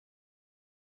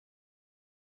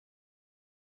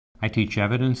I teach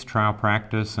evidence, trial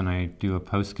practice, and I do a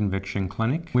post-conviction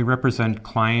clinic. We represent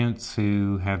clients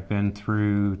who have been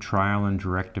through trial and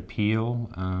direct appeal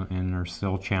and are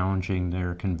still challenging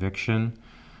their conviction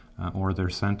or their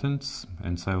sentence.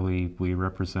 And so we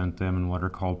represent them in what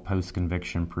are called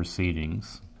post-conviction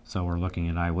proceedings. So we're looking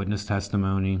at eyewitness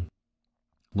testimony,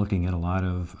 looking at a lot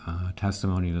of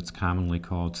testimony that's commonly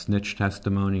called snitch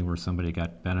testimony, where somebody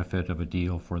got benefit of a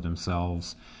deal for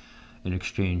themselves in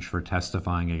exchange for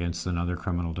testifying against another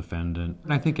criminal defendant.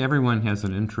 I think everyone has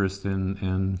an interest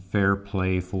in fair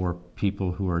play for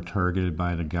people who are targeted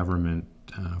by the government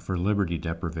for liberty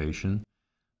deprivation.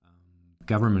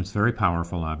 Government's very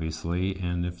powerful, obviously,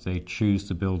 and if they choose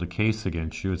to build a case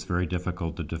against you, it's very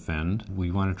difficult to defend.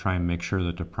 We want to try and make sure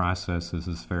that the process is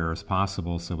as fair as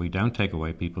possible so we don't take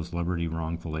away people's liberty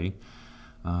wrongfully.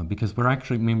 Because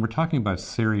we're talking about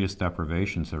serious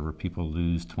deprivations where people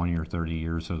lose 20 or 30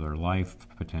 years of their life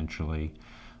potentially.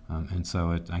 And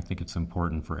so I think it's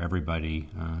important for everybody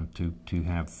to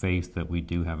have faith that we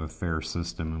do have a fair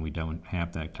system and we don't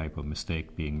have that type of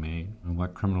mistake being made. And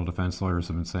what criminal defense lawyers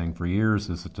have been saying for years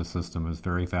is that the system is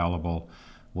very fallible,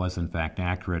 was in fact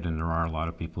accurate, and there are a lot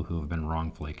of people who have been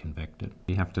wrongfully convicted.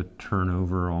 You have to turn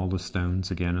over all the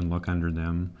stones again and look under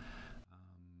them.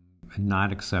 And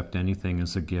not accept anything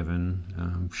as a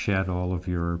given, shed all of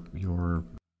your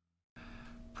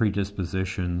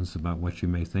predispositions about what you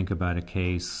may think about a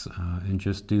case, and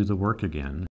just do the work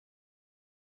again.